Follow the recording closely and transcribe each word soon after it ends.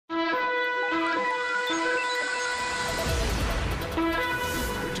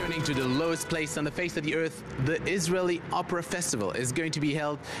Moving to the lowest place on the face of the earth, the Israeli Opera Festival is going to be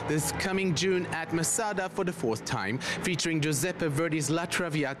held this coming June at Masada for the 4th time, featuring Giuseppe Verdi's La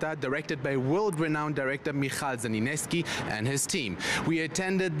Traviata, directed by world-renowned director Michal Znanieki and his team. We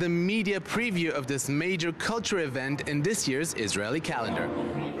attended the media preview of this major cultural event in this year's Israeli calendar.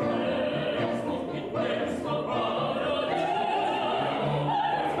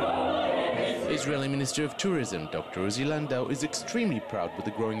 Israeli Minister of Tourism, Dr. Uzi Landau, is extremely proud with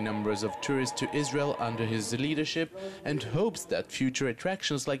the growing numbers of tourists to Israel under his leadership and hopes that future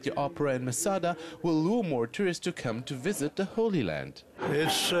attractions like the opera in Masada will lure more tourists to come to visit the Holy Land.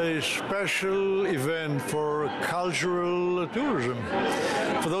 It's a special event for cultural tourism,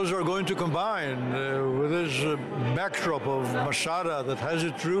 for those who are going to combine with this backdrop of Masada that has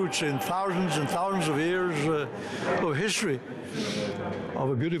its roots in thousands and thousands of years of history, of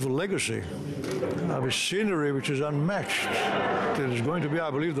a beautiful legacy, of a scenery which is unmatched. It is going to be,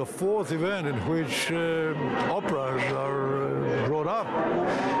 I believe, the 4th event in which operas are brought up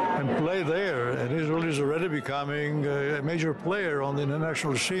and played there, and Israel is already becoming a major player on the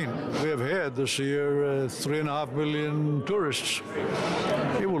international scene. We have had this year 3.5 million tourists.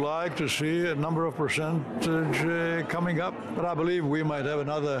 We would like to see a number of percentage coming up, but I believe we might have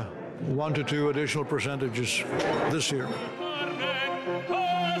another 1 to 2 additional percentages this year.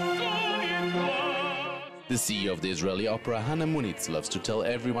 The CEO of the Israeli opera, Hannah Munitz, loves to tell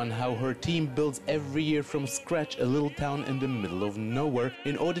everyone how her team builds every year from scratch a little town in the middle of nowhere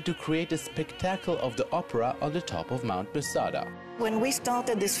in order to create a spectacle of the opera on the top of Mount Masada. When we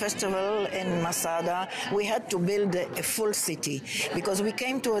started this festival in Masada, we had to build a full city because we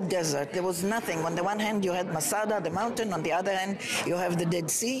came to a desert. There was nothing. On the one hand, you had Masada, the mountain. On the other hand, you have the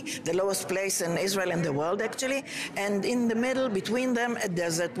Dead Sea, the lowest place in Israel and the world, actually. And in the middle, between them, a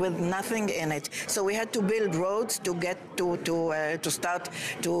desert with nothing in it. So we had to build roads to get to start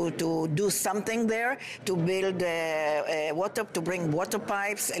to do something there, to build water, to bring water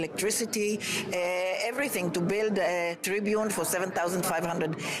pipes, electricity, everything, to build a tribune for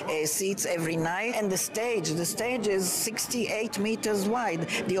 7,500 seats every night. And the stage is 68 meters wide.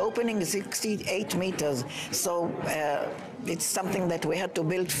 The opening is 68 meters. So it's something that we had to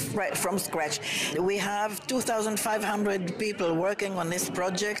build from scratch. We have 2,500 people working on this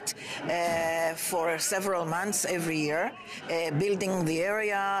project for several months every year, building the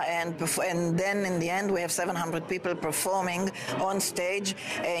area, and then in the end we have 700 people performing on stage,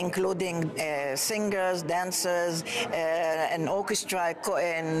 including singers, dancers, an orchestra,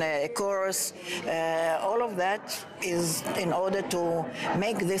 and a chorus. All of that is in order to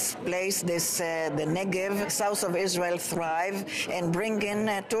make this place, the Negev, south of Israel, thrive and bring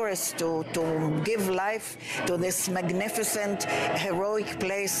in tourists to give life to this magnificent, heroic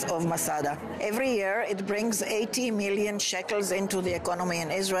place of Masada. Every year it brings 80 million shekels into the economy in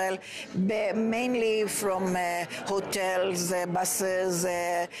Israel, mainly from hotels, buses,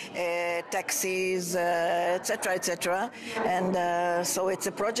 taxis, etc., etc. And so it's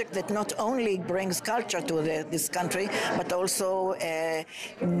a project that not only brings culture to this country, but also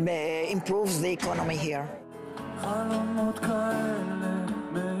improves the economy here.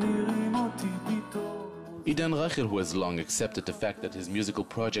 Idan Rachel, who has long accepted the fact that his musical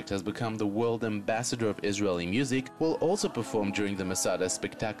project has become the world ambassador of Israeli music, will also perform during the Masada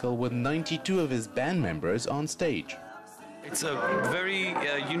spectacle with 92 of his band members on stage. It's a very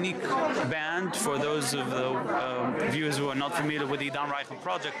unique band for those of the viewers who are not familiar with the Idan Reichel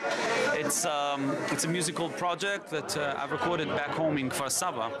project. It's a musical project that I've recorded back home in Kfar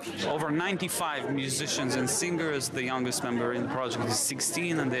Saba. Over 95 musicians and singers. The youngest member in the project is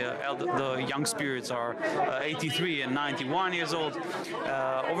 16, and the young spirits are 83 and 91 years old.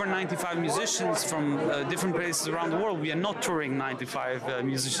 Over 95 musicians from different places around the world. We are not touring 95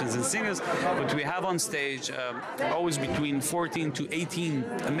 musicians and singers, but we have on stage always between 14 to 18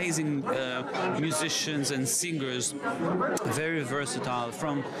 amazing musicians and singers, very versatile,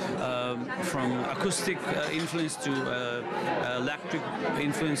 from acoustic influence to electric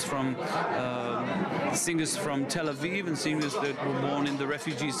influence, from singers from Tel Aviv and singers that were born in the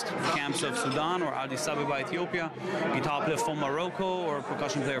refugees camps of Sudan or Addis Ababa, Ethiopia, guitar player from Morocco or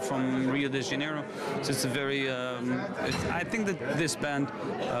percussion player from Rio de Janeiro. So it's a very, I think that this band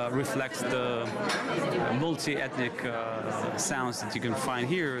reflects the multi-ethnic sounds that you can find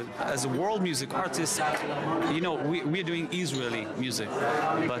here. As a world music artist, you know, we're doing Israeli music,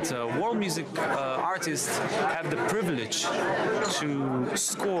 but world music artists have the privilege to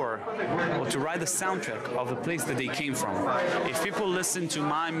score or to write the soundtrack of the place that they came from. If people listen to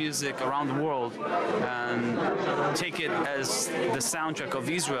my music around the world and take it as the soundtrack of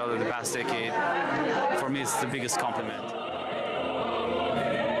Israel in the past decade, for me it's the biggest compliment.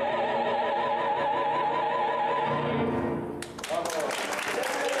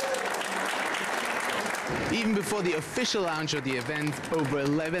 Even before the official launch of the event, over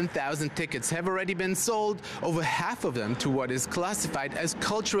 11,000 tickets have already been sold, over half of them to what is classified as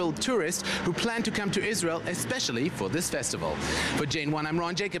cultural tourists who plan to come to Israel especially for this festival. For JN1, I'm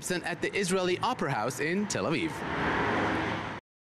Jacobsohn at the Israeli Opera House in Tel Aviv.